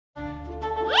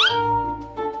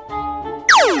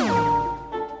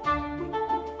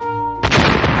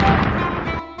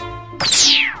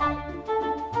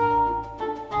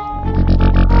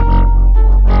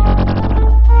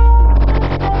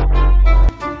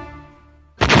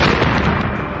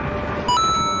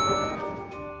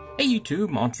YouTube,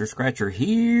 Monster Scratcher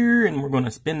here, and we're going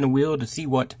to spin the wheel to see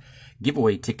what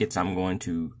giveaway tickets I'm going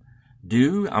to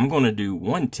do. I'm going to do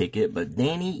one ticket, but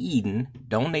Danny Eden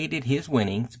donated his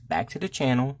winnings back to the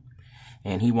channel,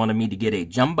 and he wanted me to get a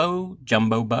jumbo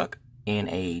buck and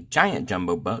a giant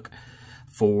jumbo buck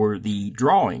for the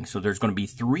drawing. So there's going to be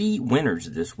 3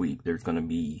 winners this week. There's going to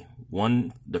be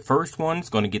one. The first one's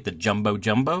going to get the jumbo.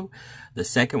 The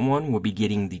second one will be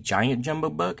getting the giant jumbo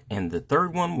buck, and the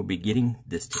third one will be getting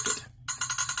this ticket.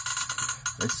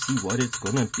 Let's see what it's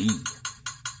going to be.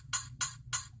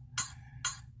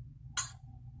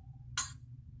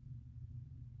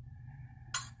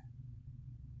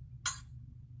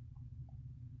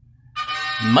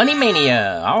 Money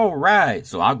Mania. All right,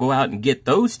 so I'll go out and get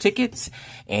those tickets,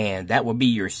 and that will be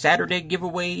your Saturday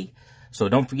giveaway. So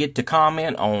don't forget to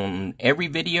comment on every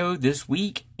video this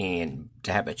week and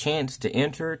to have a chance to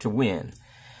enter to win.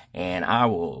 And I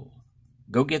will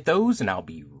go get those, and I'll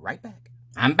be right back.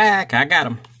 I'm back. I got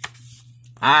them.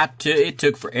 It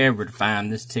took forever to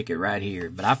find this ticket right here,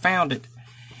 but I found it.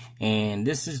 And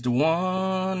this is the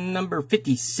one, number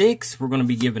 56. We're going to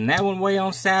be giving that one away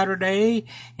on Saturday.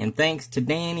 And thanks to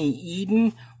Danny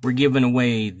Eden, we're giving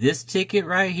away this ticket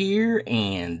right here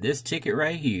and this ticket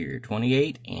right here,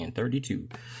 28 and 32.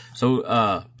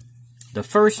 So, the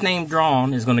first name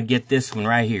drawn is going to get this one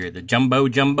right here, the jumbo.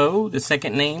 The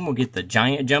second name will get the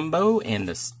giant jumbo, and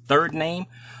the third name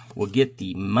will get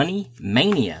the Money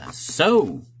Mania.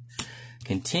 So,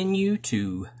 continue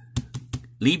to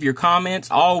leave your comments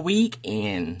all week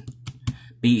and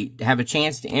have a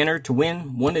chance to enter to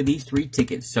win one of these 3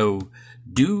 tickets. So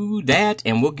do that,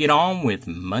 and we'll get on with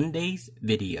Monday's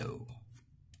video.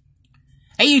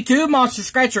 Hey YouTube, Monster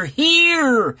Scratcher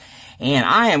here, and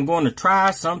I am going to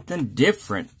try something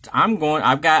different.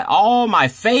 I've got all my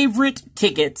favorite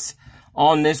tickets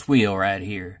on this wheel right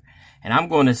here, and I'm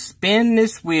going to spin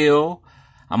this wheel.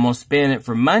 I'm going to spin it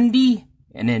for Monday,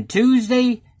 and then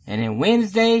Tuesday, and then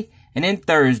Wednesday, and then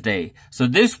Thursday. So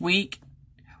this week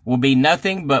will be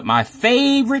nothing but my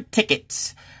favorite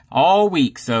tickets all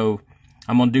week. So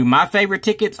I'm going to do my favorite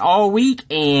tickets all week.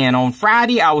 And on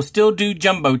Friday, I will still do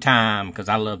Jumbo Time because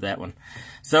I love that one.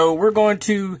 So we're going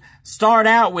to start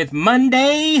out with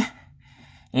Monday.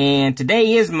 And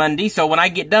today is Monday. So when I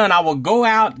get done, I will go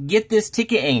out, get this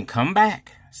ticket, and come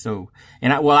back. So,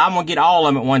 I'm going to get all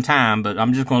of them at one time. But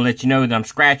I'm just going to let you know that I'm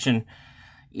scratching.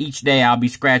 Each day I'll be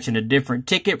scratching a different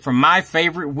ticket from my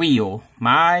favorite wheel.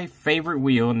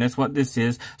 And that's what this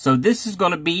is. So this is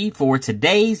going to be for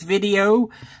today's video.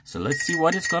 So let's see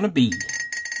what it's going to be.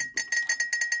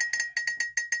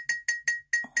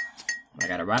 I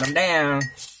got to write them down.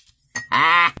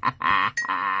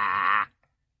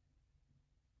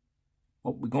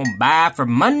 What we're going to buy for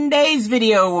Monday's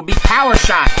video will be Power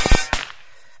Shots.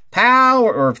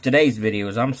 Or today's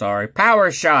videos, I'm sorry.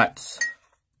 Power Shots.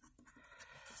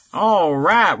 All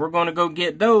right, we're going to go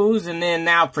get those. And then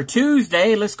now for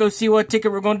Tuesday, let's go see what ticket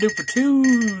we're going to do for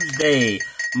Tuesday.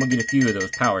 I'm going to get a few of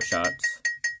those Power Shots.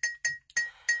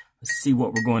 Let's see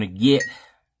what we're going to get.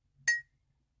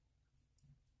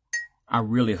 I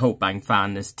really hope I can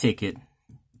find this ticket.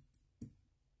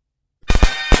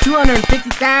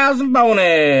 250,000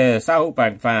 bonus. I hope I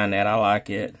can find that. I like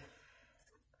it.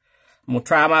 I'm going to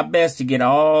try my best to get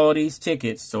all these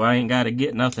tickets so I ain't got to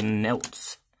get nothing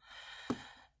else.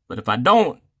 But if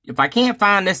I can't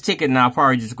find this ticket, then I'll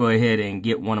probably just go ahead and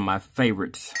get one of my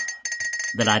favorites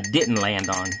that I didn't land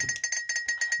on.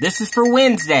 This is for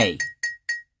Wednesday.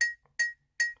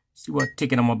 See what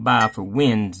ticket I'm going to buy for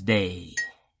Wednesday.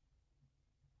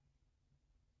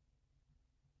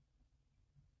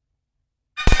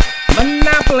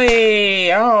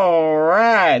 Monopoly!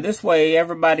 Alright, this way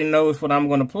everybody knows what I'm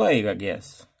going to play, I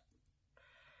guess.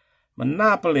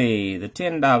 Monopoly, the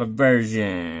 $10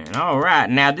 version. Alright,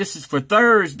 now this is for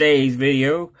Thursday's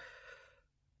video.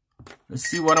 Let's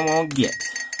see what I'm going to get.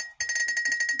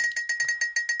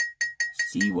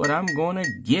 See what I'm going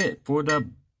to get for the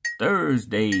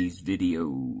Thursday's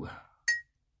video.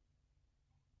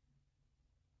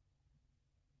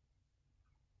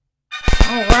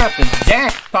 Alright, the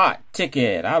jackpot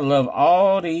ticket. I love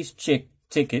all these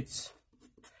tickets.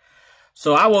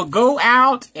 So I will go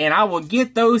out and I will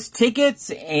get those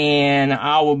tickets, and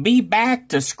I will be back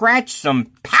to scratch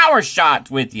some Power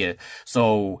Shots with you.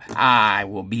 So I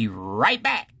will be right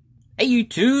back. Hey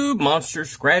YouTube, Monster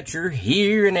Scratcher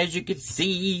here, and as you can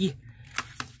see,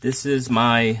 this is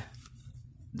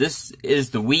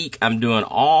the week I'm doing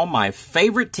all my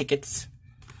favorite tickets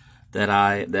that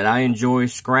I enjoy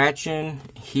scratching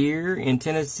here in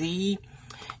Tennessee.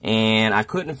 And I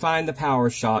couldn't find the Power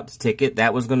Shots ticket.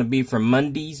 That was going to be for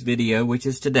Monday's video, which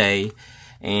is today.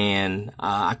 and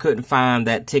I couldn't find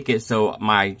that ticket. So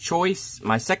my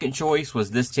second choice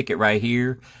was this ticket right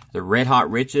here, the Red Hot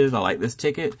Riches. I like this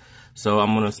ticket, so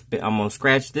I'm gonna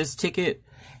scratch this ticket.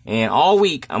 And all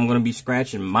week I'm gonna be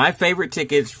scratching my favorite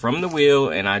tickets from the wheel.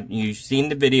 And you've seen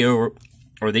the video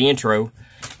or the intro,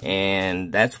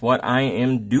 and that's what I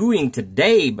am doing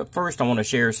today. But first, I want to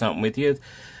share something with you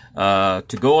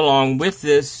to go along with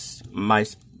this.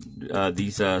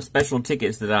 These special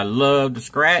tickets that I love to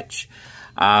scratch.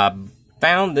 I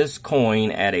found this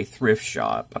coin at a thrift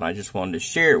shop, and I just wanted to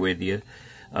share it with you.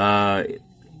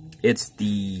 It's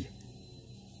the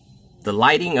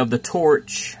lighting of the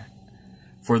torch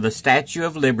for the Statue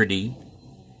of Liberty,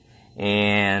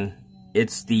 and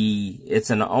it's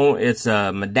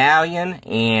a medallion,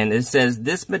 and it says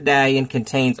this medallion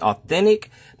contains authentic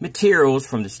materials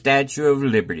from the Statue of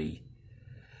Liberty.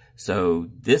 So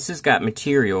this has got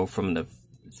material from the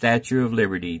Statue of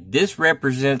Liberty. This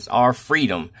represents our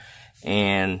freedom,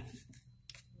 and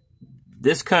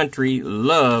this country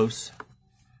loves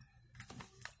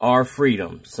our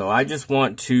freedom. So I just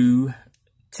want to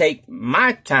take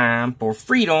my time for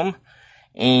freedom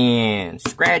and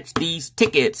scratch these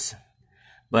tickets.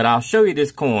 But I'll show you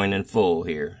this coin in full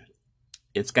here.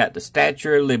 It's got the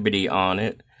Statue of Liberty on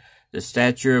it. The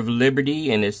Statue of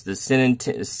Liberty, and it's the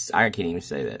I can't even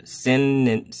say that.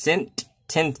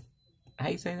 How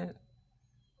you say that?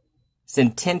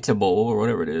 Centennial, or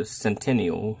whatever it is.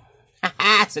 Centennial.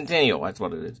 Centennial, that's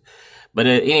what it is. But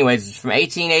anyways, it's from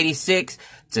 1886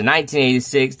 to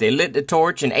 1986. They lit the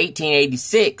torch in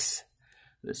 1886.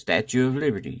 The Statue of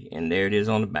Liberty. And there it is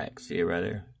on the back. See it right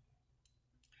there?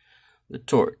 The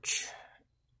torch.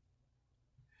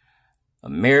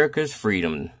 America's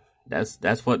freedom.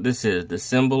 That's what this is. The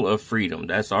symbol of freedom.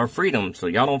 That's our freedom. So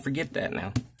y'all don't forget that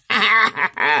now.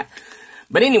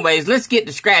 But anyways, let's get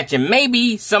to scratching.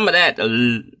 Maybe some of that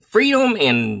freedom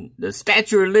and the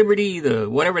Statue of Liberty, the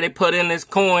whatever they put in this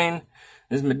coin,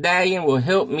 this medallion, will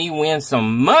help me win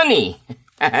some money.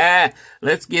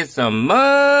 Let's get some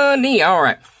money. All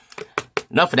right.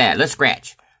 Enough of that. Let's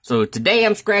scratch. So today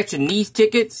I'm scratching these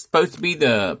tickets. Supposed to be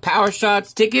the Power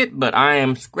Shots ticket, but I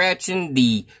am scratching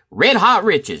the Red Hot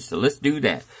Riches. So let's do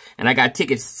that. And I got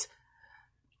tickets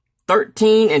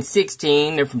 13 and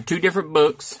 16. They're from two different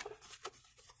books.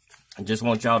 I just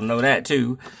want y'all to know that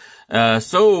too.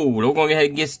 So we're going to go ahead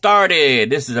and get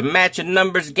started. This is a matching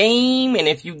numbers game, and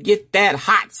if you get that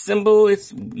hot symbol,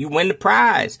 you win the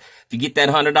prize. If you get that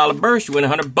 $100 burst, you win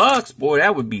 $100. Boy,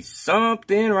 that would be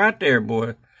something right there,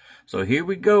 boy. So here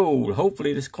we go.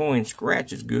 Hopefully this coin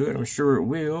scratches good. I'm sure it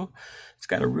will. It's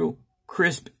got a real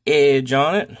crisp edge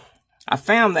on it. I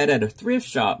found that at a thrift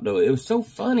shop, though. It was so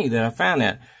funny that I found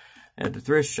that at the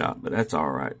thrift shop, but that's all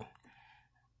right.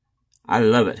 I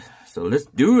love it. So let's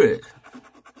do it.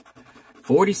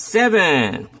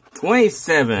 47,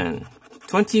 27,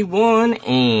 21,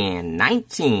 and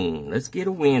 19. Let's get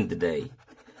a win today.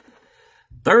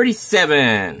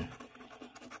 37,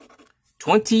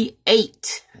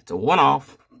 28. That's a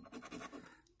one-off.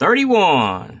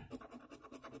 31,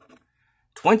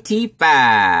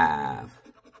 25,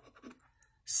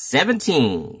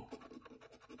 17,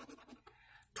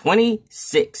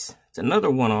 26. It's another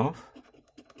one-off.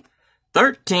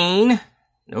 13,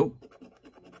 nope.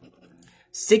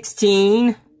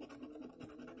 16,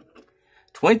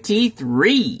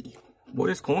 23. Boy,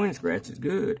 this coin scratch is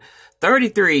good.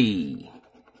 33.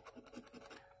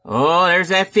 Oh, there's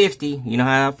that 50. You know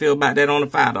how I feel about that on the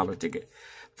 $5 ticket.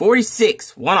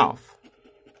 46, one off.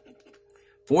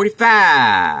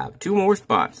 45, two more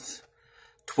spots.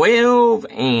 12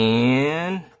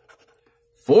 and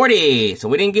 40. So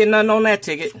we didn't get nothing on that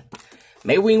ticket.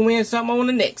 Maybe we can win something on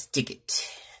the next ticket.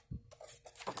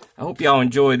 I hope y'all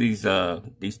enjoy these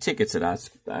tickets that I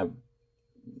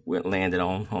landed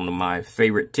on my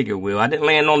favorite ticket wheel. I didn't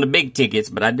land on the big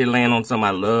tickets, but I did land on some I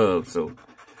love. So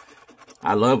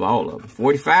I love all of them.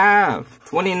 45,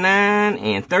 29,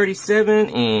 and 37,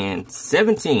 and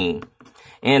 17.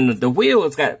 And the wheel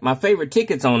has got my favorite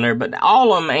tickets on there, but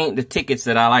all of them ain't the tickets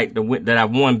that I like that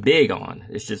I've won big on.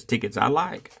 It's just tickets I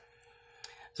like.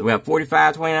 So we have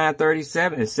 45, 29,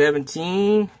 37, and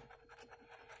 17.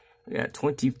 We got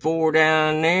 24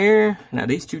 down there. Now,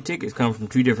 these two tickets come from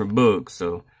two different books.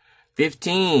 So,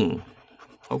 15.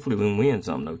 Hopefully, we can win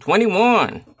something, though.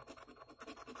 21.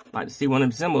 Like to see one of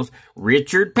them symbols.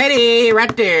 Richard Petty,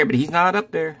 right there. But he's not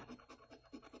up there.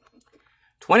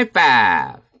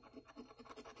 25.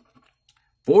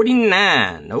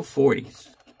 49. No 40s.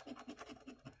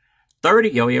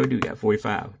 30. Oh, yeah, we do got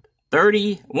 45.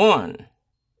 31.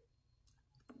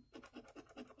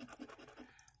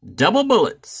 Double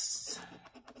bullets.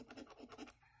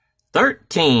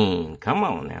 13. Come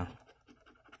on now.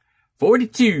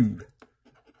 42.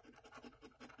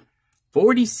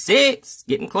 46.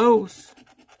 Getting close.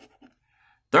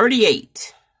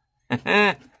 38.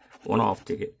 One off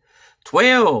ticket.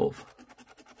 12.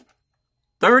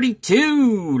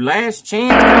 32. Last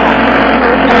chance.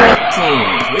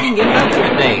 19. So we didn't get nothing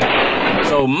today.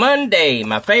 So Monday,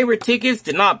 my favorite tickets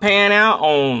did not pan out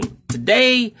on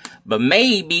today, but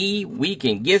maybe we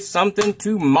can get something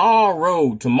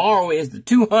tomorrow. Tomorrow is the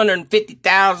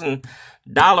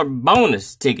 $250,000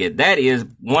 bonus ticket. That is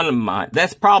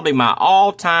that's probably my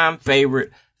all-time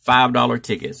favorite $5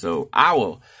 ticket. So I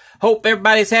will hope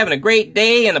everybody's having a great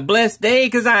day and a blessed day,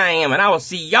 because I am. And I will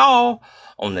see y'all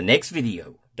on the next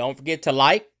video. Don't forget to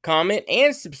like, comment,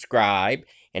 and subscribe,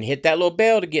 and hit that little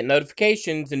bell to get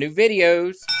notifications of new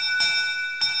videos.